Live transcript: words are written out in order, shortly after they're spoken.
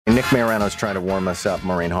Nick Marano's trying to warm us up,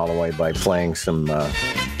 Maureen Holloway, by playing some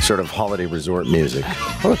sort of holiday resort music.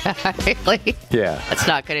 Really? Yeah. That's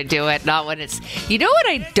not going to do it. Not when it's... You know what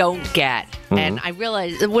I don't get? And I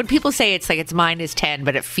realize when people say it's like it's minus 10,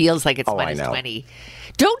 but it feels like it's minus 20.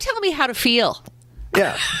 Don't tell me how to feel.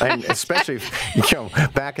 Yeah, and especially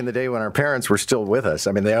back in the day when our parents were still with us.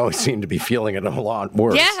 I mean, they always seemed to be feeling it a lot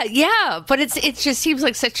worse. Yeah, but it just seems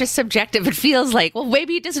like such a subjective. It feels like, well,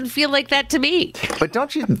 maybe it doesn't feel like that to me. But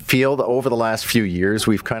don't you feel that over the last few years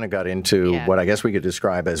we've kind of got into what I guess we could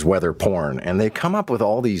describe as weather porn, and they come up with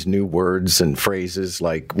all these new words and phrases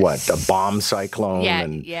like what, a bomb cyclone?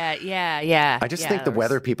 Yeah. I just think the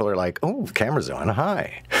weather people are like, oh, camera's on,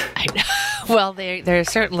 hi. I know. Well, they're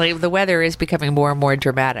certainly, the weather is becoming more and more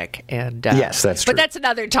dramatic. And yes, that's true. But that's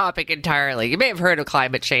another topic entirely. You may have heard of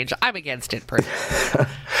climate change. I'm against it personally.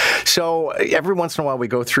 So every once in a while we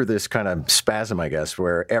go through this kind of spasm, I guess,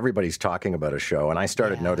 where everybody's talking about a show. And I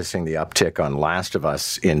started noticing the uptick on Last of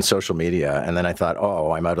Us in social media. And then I thought,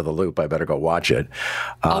 oh, I'm out of the loop. I better go watch it.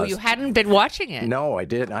 You hadn't been watching it? No, I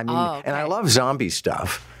did. I mean, and I love zombie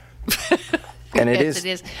stuff. And it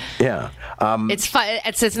is. Yeah. It's fun.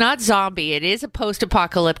 It's not zombie. It is a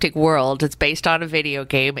post-apocalyptic world. It's based on a video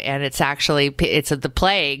game, and it's the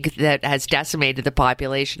plague that has decimated the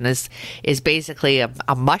population is basically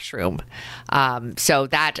a mushroom. So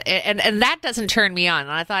that and that doesn't turn me on.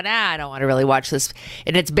 And I thought, I don't want to really watch this.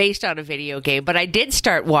 And it's based on a video game, but I did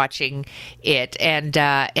start watching it, and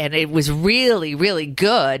it was really, really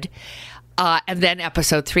good. And then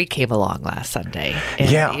episode 3 came along last Sunday.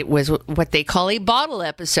 And it was what they call a bottle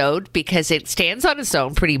episode because it stands on its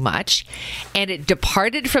own pretty much. And it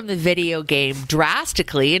departed from the video game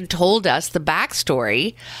drastically and told us the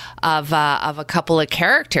backstory of a couple of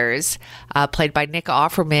characters played by Nick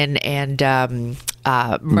Offerman and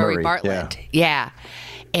Murray Bartlett. Yeah.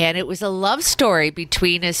 And it was a love story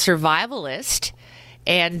between a survivalist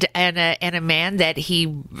and a man that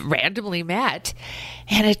he randomly met,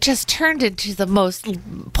 and it just turned into the most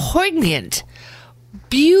poignant,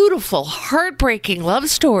 beautiful, heartbreaking love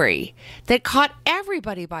story that caught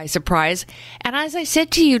everybody by surprise. And as I said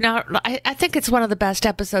to you, now I think it's one of the best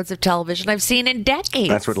episodes of television I've seen in decades.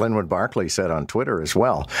 That's what Linwood Barclay said on Twitter as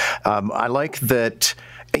well. I like that.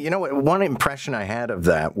 You know, one impression I had of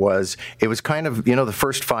that was it was kind of, the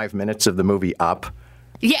first 5 minutes of the movie Up.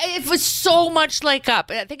 Yeah, it was so much like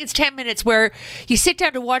Up. I think it's 10 minutes where you sit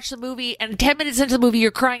down to watch the movie, and 10 minutes into the movie,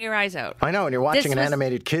 you're crying your eyes out. I know, and you're watching an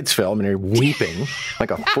animated kids film, and you're weeping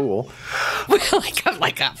like a fool.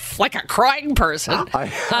 like a crying person.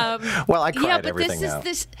 I cried everything out.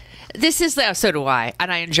 This is so do I,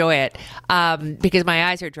 and I enjoy it because my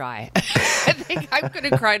eyes are dry. I think I'm going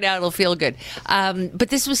to cry now. It'll feel good. But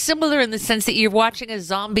this was similar in the sense that you're watching a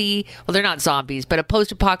zombie. Well, they're not zombies, but a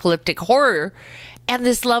post-apocalyptic horror. And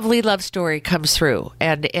this lovely love story comes through.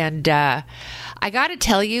 And I got to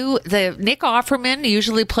tell you, the Nick Offerman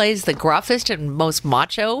usually plays the gruffest and most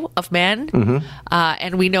macho of men. Mm-hmm.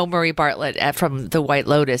 And we know Murray Bartlett from The White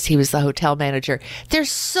Lotus. He was the hotel manager. They're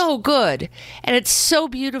so good. And it's so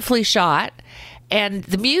beautifully shot. And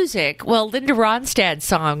the music, well, Linda Ronstadt's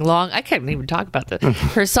song I can't even talk about this.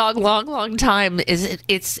 Her song Long Time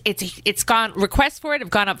it's gone, requests for it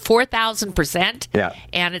have gone up 4,000%. Yeah.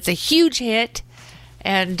 And it's a huge hit.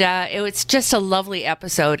 And it's just a lovely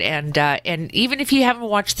episode. And even if you haven't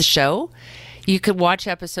watched the show, you can watch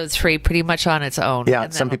episode 3 pretty much on its own. Yeah,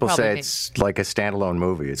 some people say it's like a standalone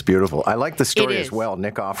movie. It's beautiful. I like the story as well.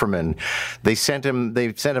 Nick Offerman, they sent him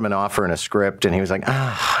an offer and a script, and he was like,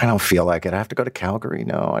 I don't feel like it. I have to go to Calgary.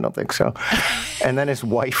 No, I don't think so. And then his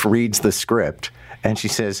wife reads the script, and she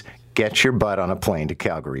says, get your butt on a plane to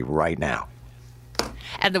Calgary right now.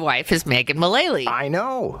 And the wife is Megan Mullally. I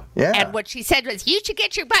know. Yeah. And what she said was, you should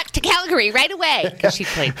get your butt to Calgary right away. Because she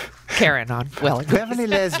played Karen on Will and Grace. Beverly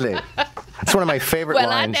Leslie. That's one of my favorite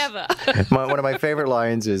lines. Well, I never. One of my favorite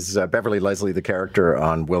lines is Beverly Leslie, the character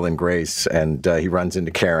on Will and Grace, and he runs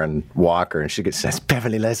into Karen Walker, and she says,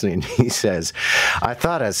 Beverly Leslie, and he says, I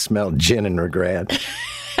thought I smelled gin and regret.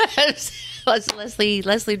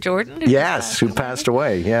 Leslie Jordan? Yes, who passed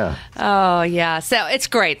away, yeah. Oh, yeah. So it's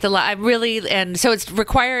great. And so it's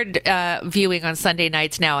required viewing on Sunday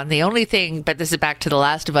nights now. And the only thing, but this is back to The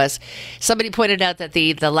Last of Us, somebody pointed out that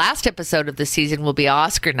the last episode of the season will be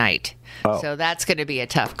Oscar night. Oh. So that's going to be a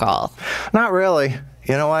tough call. Not really.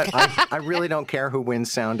 You know what? I really don't care who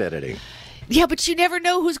wins sound editing. Yeah, but you never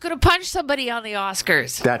know who's going to punch somebody on the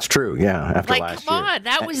Oscars. That's true. Yeah, after like, last come year. on,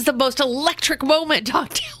 that was the most electric moment on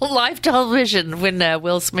live television when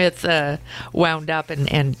Will Smith wound up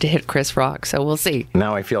and hit Chris Rock. So we'll see.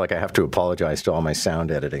 Now I feel like I have to apologize to all my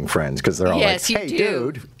sound editing friends because they're all yes, like, "Hey, you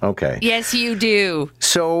do. dude." Okay. Yes, you do.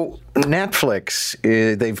 So Netflix,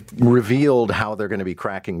 they've revealed how they're going to be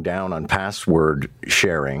cracking down on password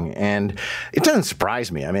sharing, and it doesn't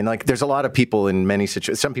surprise me. I mean, like, there's a lot of people in many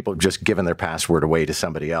situations. Some people have just given their password away to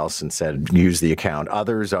somebody else and said, use the account.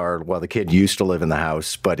 Others are, well, the kid used to live in the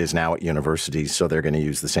house but is now at university, so they're going to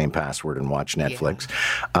use the same password and watch Netflix.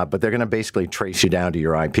 Yeah. But they're going to basically trace you down to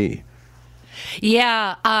your IP.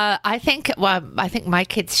 Yeah, I think my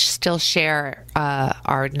kids still share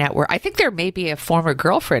our network. I think there may be a former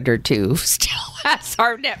girlfriend or two who still has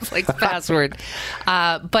our Netflix password.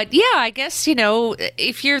 But yeah, I guess,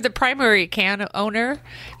 if you're the primary account owner,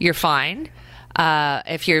 you're fine.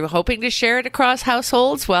 If you're hoping to share it across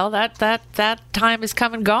households, well, that time is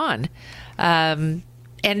come and gone. And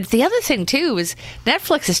the other thing too is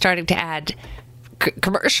Netflix is starting to add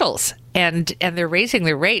commercials, and they're raising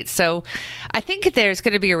their rates. So I think there's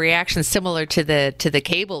going to be a reaction similar to the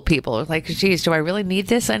cable people. Like, geez, do I really need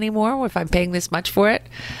this anymore if I'm paying this much for it?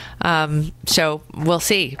 So we'll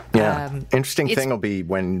see. Yeah. Interesting thing will be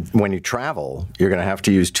when you travel, you're going to have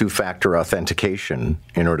to use two-factor authentication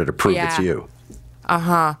in order to prove it's you.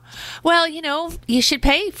 Well, you should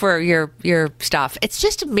pay for your stuff. It's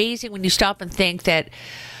just amazing when you stop and think that,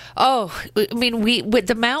 I mean, with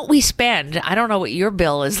the amount we spend, I don't know what your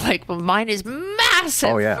bill is like, but mine is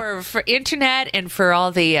massive for internet and for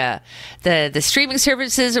all the streaming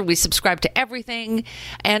services, and we subscribe to everything.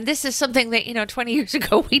 And this is something that, 20 years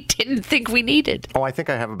ago we didn't think we needed. Oh, I think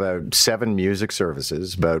I have about 7 music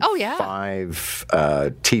services, about 5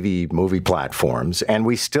 TV movie platforms, and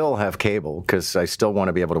we still have cable because I still want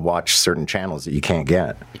to be able to watch certain channels that you can't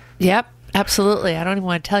get. Yep. Absolutely. I don't even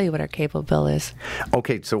want to tell you what our cable bill is.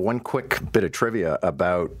 Okay, so one quick bit of trivia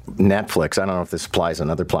about Netflix. I don't know if this applies on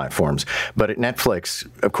other platforms, but at Netflix,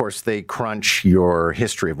 of course, they crunch your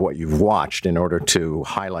history of what you've watched in order to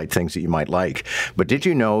highlight things that you might like. But did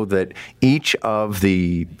you know that each of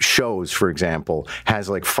the shows, for example, has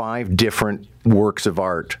like 5 different works of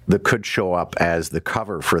art that could show up as the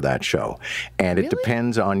cover for that show? And it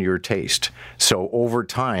depends on your taste. So over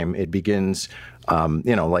time, it begins...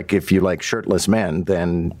 like if you like shirtless men,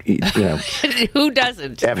 then, who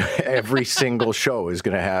doesn't? Every single show is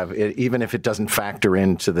going to have, even if it doesn't factor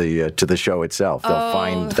into the show itself, they'll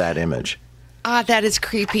find that image. That is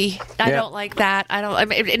creepy. I don't like that. I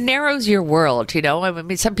mean, it narrows your world, I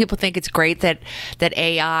mean, some people think it's great that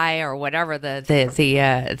AI or whatever the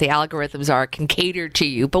algorithms are can cater to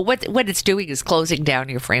you, but what it's doing is closing down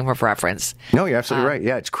your frame of reference. No, you're absolutely right.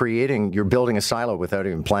 Yeah, you're building a silo without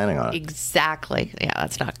even planning on it. Exactly. Yeah,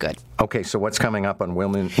 that's not good. Okay, so what's coming up on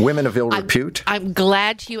Women of Ill Repute? I'm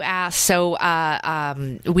glad you asked. So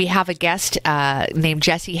we have a guest named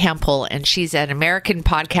Jessie Hempel, and she's an American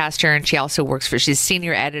podcaster, and she also she's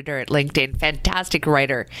senior editor at LinkedIn, fantastic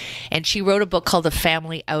writer. And she wrote a book called The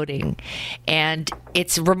Family Outing. And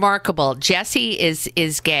it's remarkable. Jessie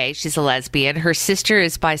is gay. She's a lesbian. Her sister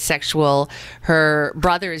is bisexual. Her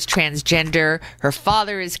brother is transgender. Her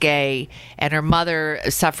father is gay. And her mother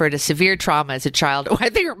suffered a severe trauma as a child. I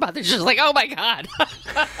think her mother's just like, oh my God.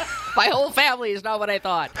 My whole family is not what I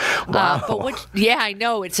thought. Wow. I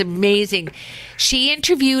know. It's amazing. She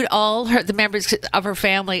interviewed all the members of her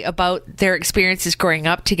family about their experiences growing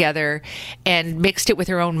up together and mixed it with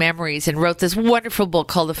her own memories and wrote this wonderful book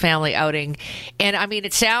called The Family Outing. And I mean,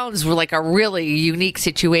 it sounds like a really unique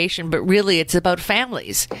situation, but really it's about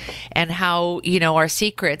families and how, our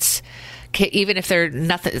secrets, even if there's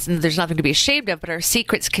nothing to be ashamed of, but our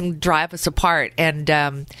secrets can drive us apart.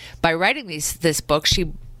 And by writing this book,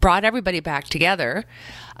 she brought everybody back together,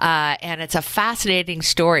 and it's a fascinating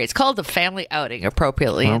story. It's called The Family Outing,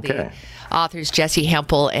 appropriately. Okay. The author's Jessie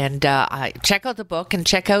Hempel, and check out the book and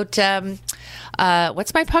check out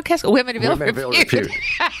what's my podcast? Women of Ill Repute.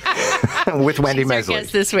 With Wendy Mesley.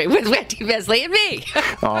 This way with Wendy Mesley and me.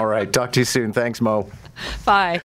 All right. Talk to you soon. Thanks, Mo. Bye.